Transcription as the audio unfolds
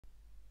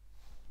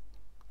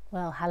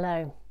Well,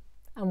 hello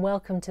and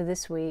welcome to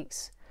this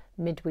week's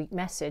midweek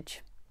message.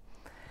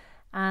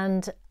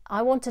 And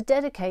I want to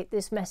dedicate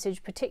this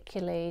message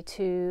particularly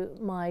to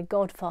my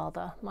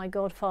godfather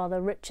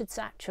Richard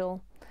Satchell,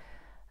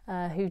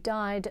 who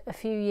died a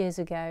few years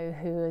ago,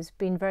 who has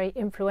been very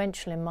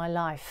influential in my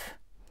life.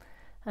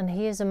 And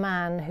he is a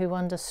man who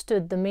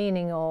understood the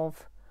meaning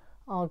of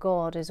our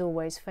God is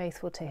always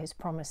faithful to his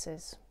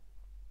promises.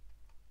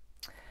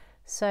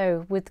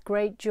 So, with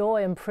great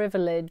joy and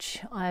privilege,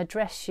 I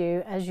address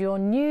you as your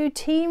new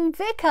team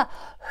vicar.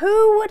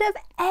 Who would have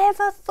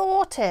ever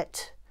thought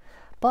it?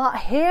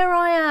 But here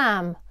I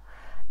am.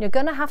 You're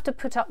going to have to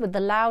put up with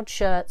the loud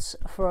shirts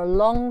for a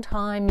long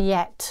time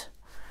yet.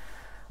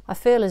 I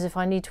feel as if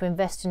I need to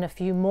invest in a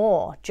few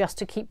more just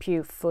to keep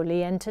you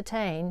fully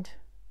entertained.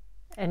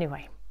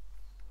 Anyway,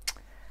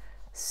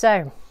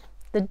 so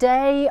the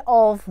day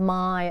of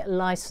my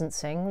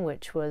licensing,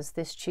 which was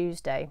this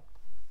Tuesday,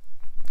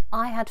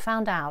 I had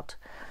found out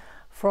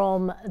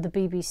from the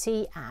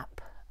BBC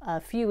app a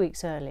few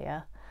weeks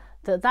earlier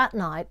that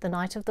night, the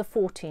night of the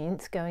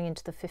 14th, going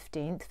into the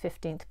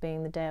 15th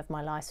being the day of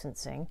my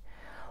licensing,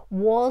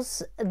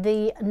 was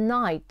the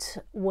night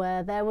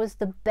where there was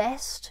the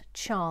best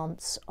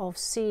chance of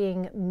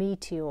seeing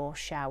meteor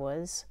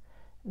showers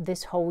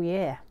this whole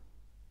year.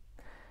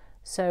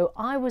 So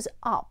I was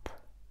up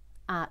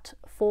at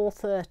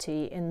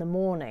 4:30 in the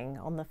morning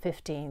on the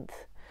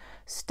 15th,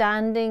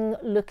 standing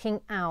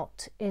looking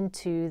out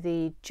into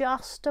the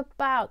just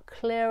about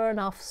clear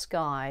enough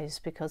skies,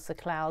 because the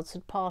clouds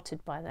had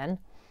parted by then,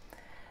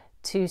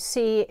 to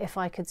see if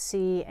I could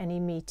see any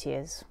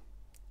meteors.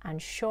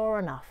 And sure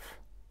enough,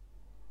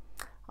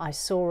 I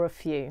saw a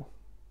few,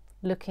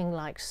 looking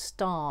like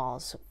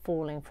stars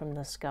falling from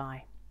the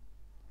sky.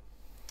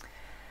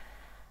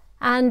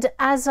 And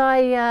as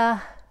I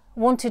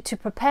wanted to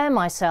prepare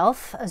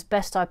myself as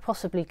best I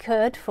possibly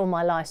could for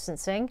my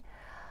licensing,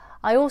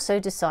 I also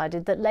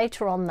decided that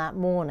later on that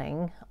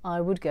morning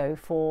I would go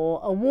for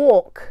a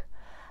walk.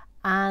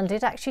 And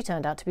it actually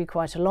turned out to be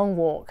quite a long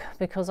walk,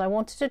 because I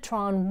wanted to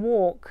try and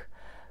walk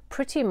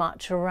pretty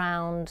much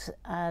around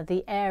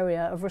the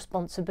area of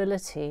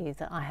responsibility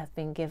that I have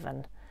been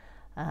given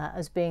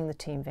as being the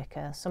team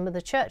vicar, some of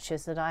the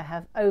churches that I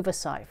have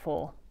oversight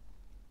for.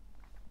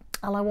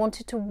 And I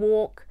wanted to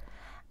walk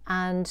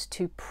and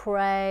to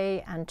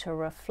pray and to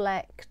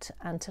reflect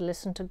and to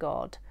listen to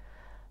God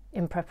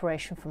in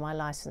preparation for my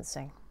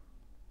licensing.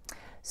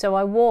 So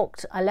I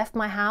left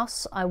my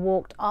house, I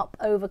walked up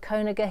over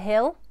Coniger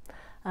Hill,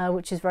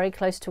 which is very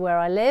close to where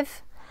I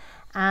live,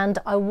 and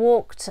I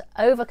walked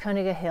over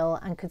Coniger Hill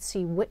and could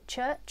see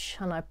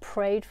Whitchurch, and I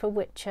prayed for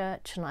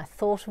Whitchurch, and I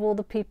thought of all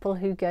the people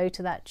who go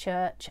to that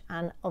church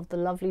and of the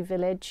lovely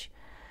village.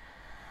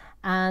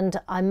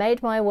 And I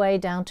made my way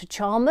down to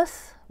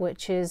Charmouth,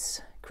 which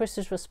is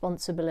Chris's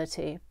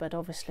responsibility, but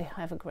obviously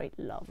I have a great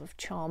love of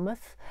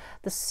Charmouth.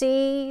 The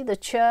sea, the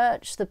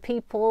church, the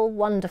people,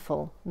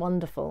 wonderful,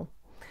 wonderful.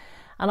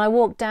 And I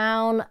walked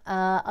down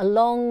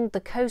along the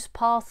coast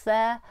path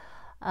there,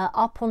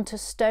 up onto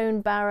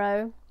Stone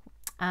Barrow,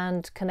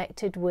 and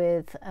connected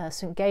with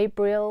St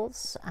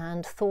Gabriel's,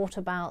 and thought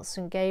about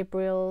St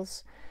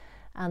Gabriel's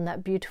and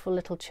that beautiful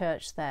little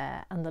church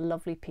there and the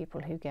lovely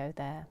people who go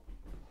there.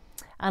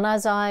 And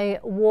as I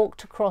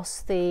walked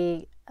across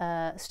the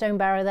Stone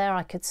Barrow there,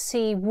 I could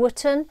see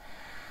Wootton,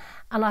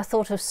 and I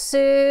thought of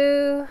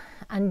Sue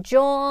and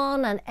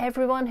John and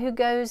everyone who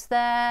goes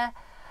there.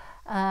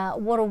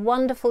 What a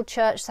wonderful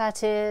church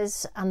that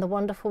is, and the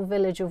wonderful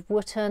village of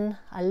Wootton.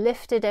 I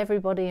lifted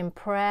everybody in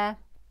prayer.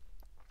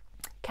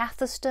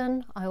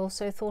 Catherston, I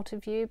also thought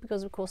of you,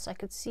 because of course I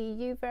could see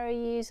you very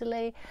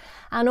easily,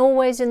 and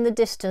always in the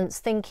distance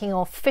thinking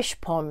of Fish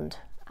Pond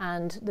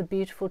and the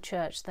beautiful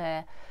church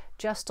there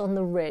just on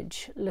the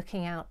ridge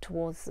looking out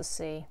towards the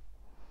sea.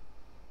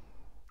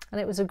 And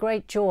it was a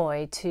great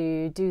joy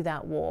to do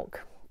that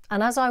walk.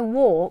 And as I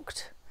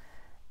walked,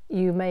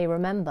 you may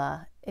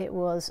remember, it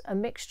was a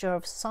mixture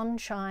of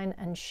sunshine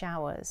and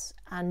showers.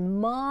 And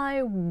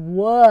my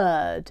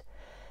word,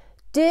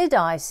 did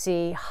I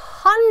see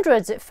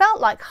hundreds, it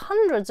felt like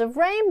hundreds of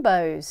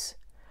rainbows.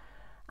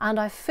 And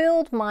I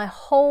filled my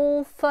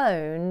whole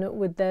phone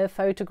with their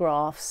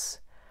photographs,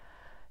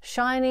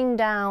 shining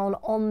down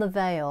on the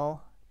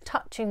Vale,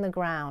 touching the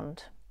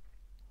ground.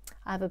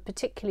 I have a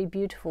particularly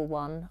beautiful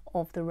one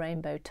of the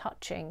rainbow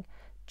touching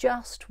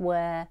just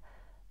where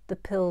the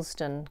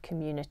Pilsden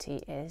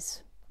community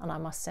is, and I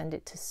must send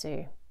it to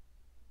Sue.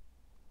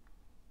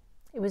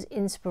 It was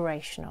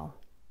inspirational.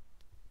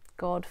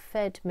 God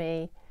fed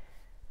me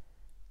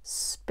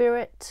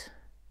spirit,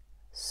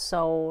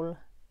 soul,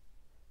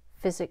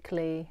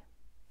 physically,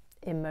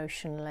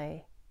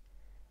 emotionally,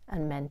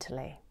 and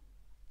mentally.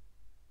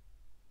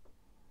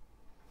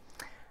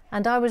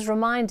 And I was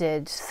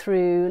reminded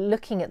through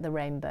looking at the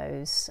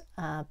rainbows,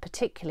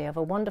 particularly of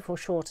a wonderful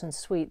short and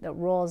sweet that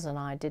Roz and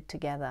I did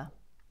together,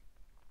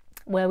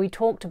 where we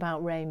talked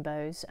about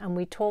rainbows and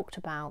we talked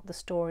about the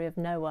story of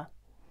Noah.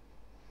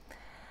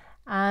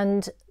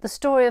 And the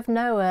story of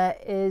Noah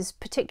is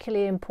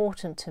particularly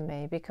important to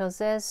me because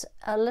there's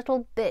a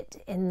little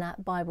bit in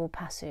that Bible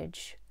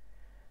passage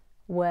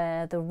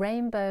where the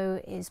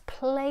rainbow is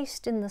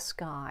placed in the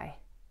sky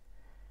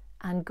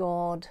and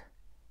God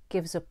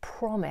gives a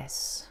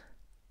promise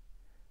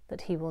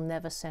that he will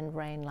never send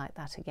rain like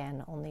that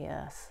again on the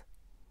earth.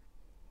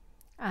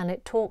 And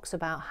it talks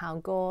about how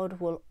God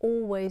will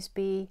always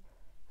be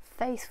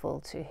faithful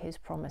to his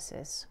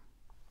promises.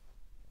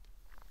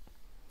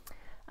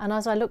 And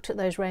as I looked at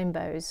those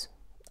rainbows,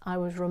 I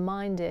was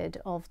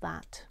reminded of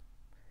that,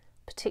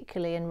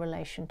 particularly in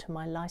relation to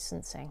my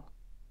licensing.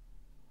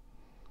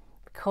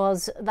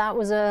 Because that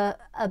was a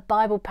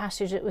Bible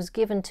passage that was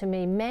given to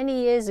me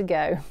many years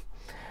ago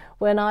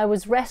when I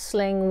was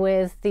wrestling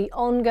with the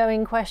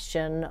ongoing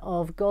question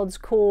of God's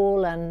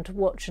call and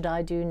what should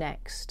I do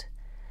next.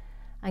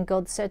 And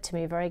God said to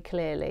me very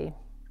clearly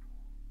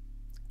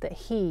that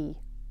He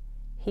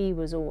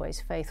was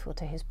always faithful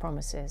to his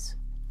promises.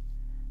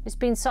 It's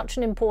been such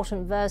an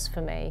important verse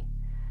for me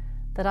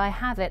that I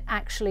have it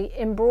actually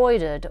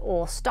embroidered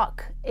or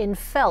stuck in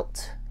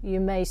felt, you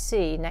may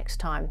see next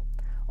time,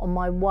 on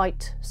my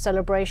white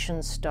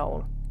celebration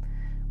stole,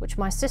 which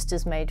my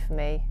sisters made for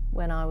me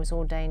when I was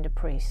ordained a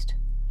priest.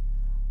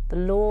 The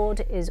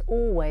Lord is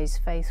always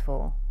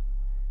faithful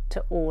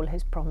to all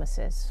his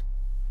promises.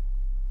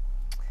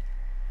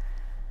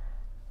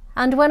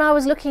 And when I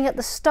was looking at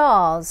the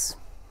stars,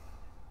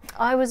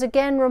 I was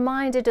again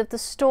reminded of the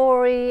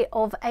story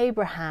of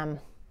Abraham.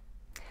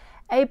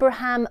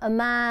 Abraham, a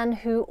man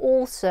who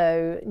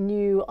also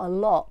knew a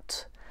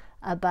lot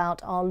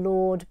about our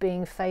Lord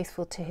being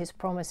faithful to his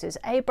promises.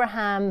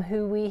 Abraham,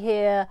 who we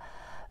hear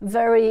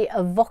very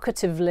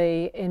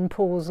evocatively in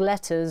Paul's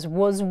letters,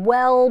 was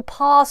well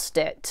past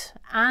it,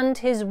 and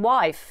his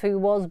wife, who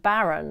was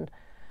barren.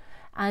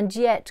 And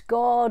yet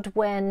God,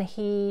 when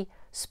he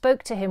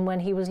spoke to him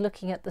when he was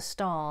looking at the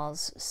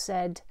stars,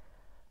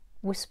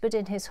 whispered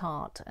in his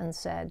heart and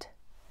said,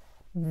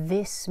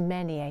 "This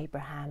many,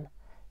 Abraham,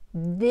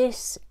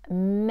 this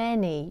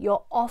many,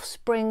 your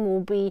offspring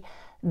will be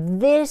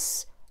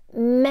this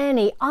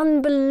many."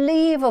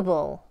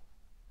 Unbelievable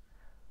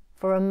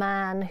for a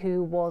man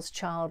who was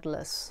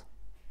childless.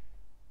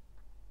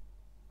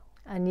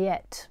 And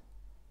yet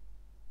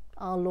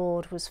our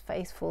Lord was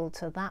faithful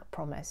to that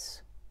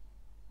promise.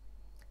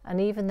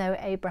 And even though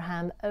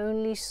Abraham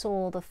only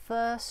saw the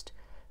first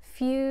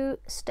few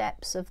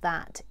steps of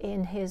that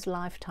in his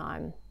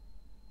lifetime,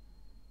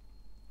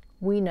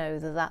 we know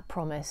that that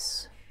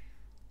promise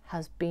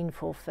has been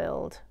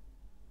fulfilled.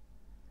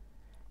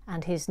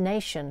 And his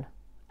nation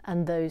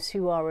and those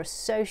who are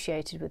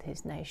associated with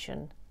his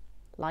nation,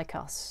 like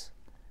us,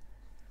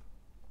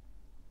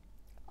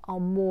 are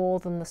more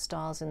than the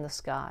stars in the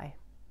sky,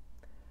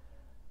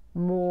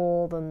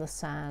 more than the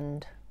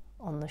sand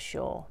on the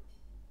shore.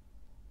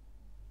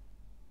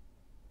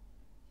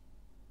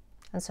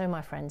 And so,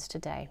 my friends,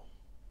 today,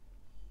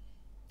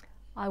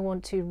 I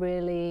want to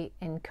really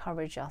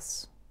encourage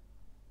us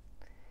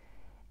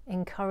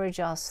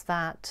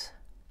that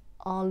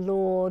our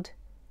Lord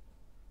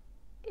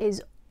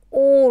is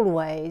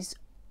always,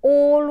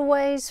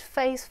 always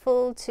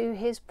faithful to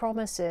his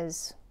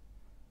promises.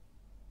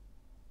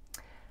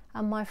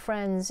 And my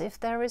friends, if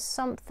there is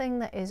something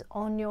that is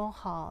on your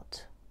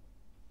heart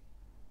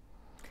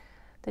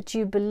that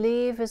you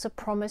believe is a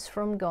promise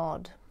from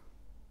God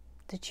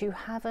that you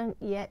haven't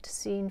yet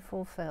seen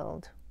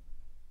fulfilled,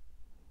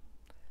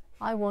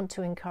 I want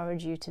to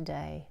encourage you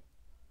today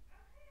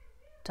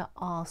to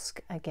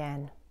ask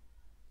again,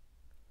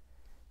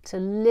 to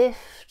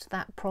lift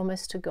that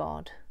promise to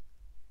God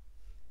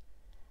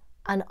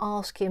and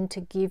ask him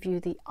to give you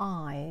the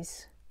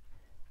eyes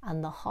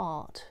and the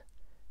heart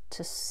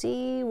to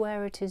see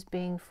where it is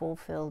being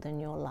fulfilled in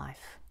your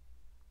life.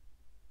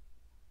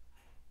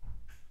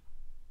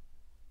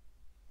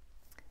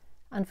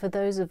 And for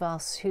those of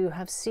us who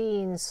have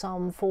seen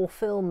some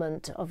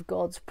fulfillment of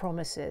God's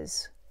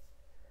promises,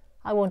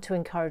 I want to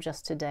encourage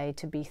us today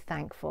to be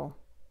thankful,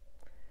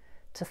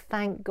 to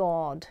thank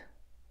God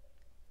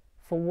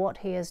for what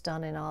he has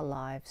done in our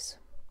lives.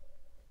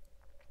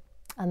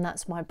 And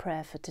that's my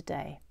prayer for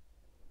today.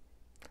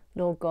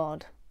 Lord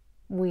God,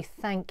 we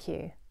thank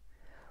you.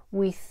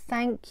 We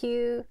thank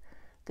you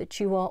that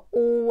you are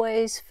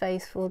always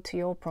faithful to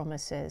your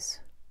promises.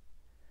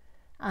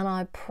 And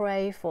I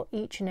pray for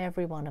each and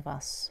every one of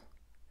us,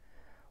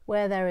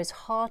 where there is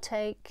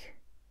heartache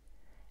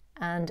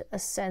and a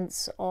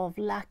sense of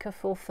lack of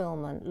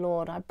fulfillment.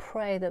 Lord, I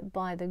pray that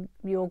by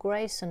your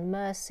grace and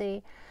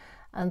mercy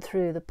and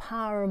through the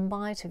power and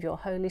might of your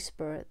Holy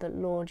Spirit, that,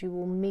 Lord, you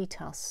will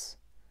meet us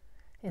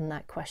in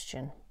that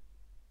question.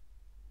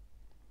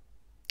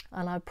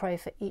 And I pray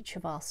for each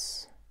of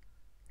us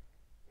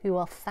who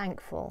are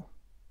thankful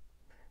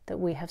that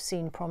we have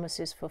seen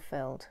promises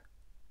fulfilled.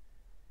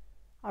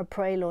 I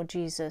pray, Lord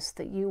Jesus,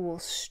 that you will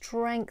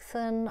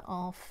strengthen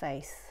our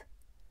faith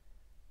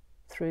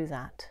through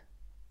that.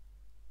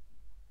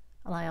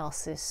 And I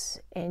ask this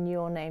in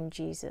your name,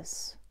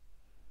 Jesus.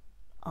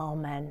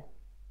 Amen.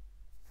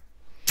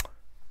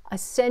 I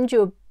send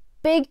you a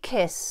big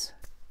kiss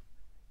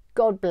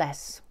God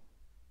bless.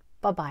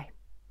 Bye-bye.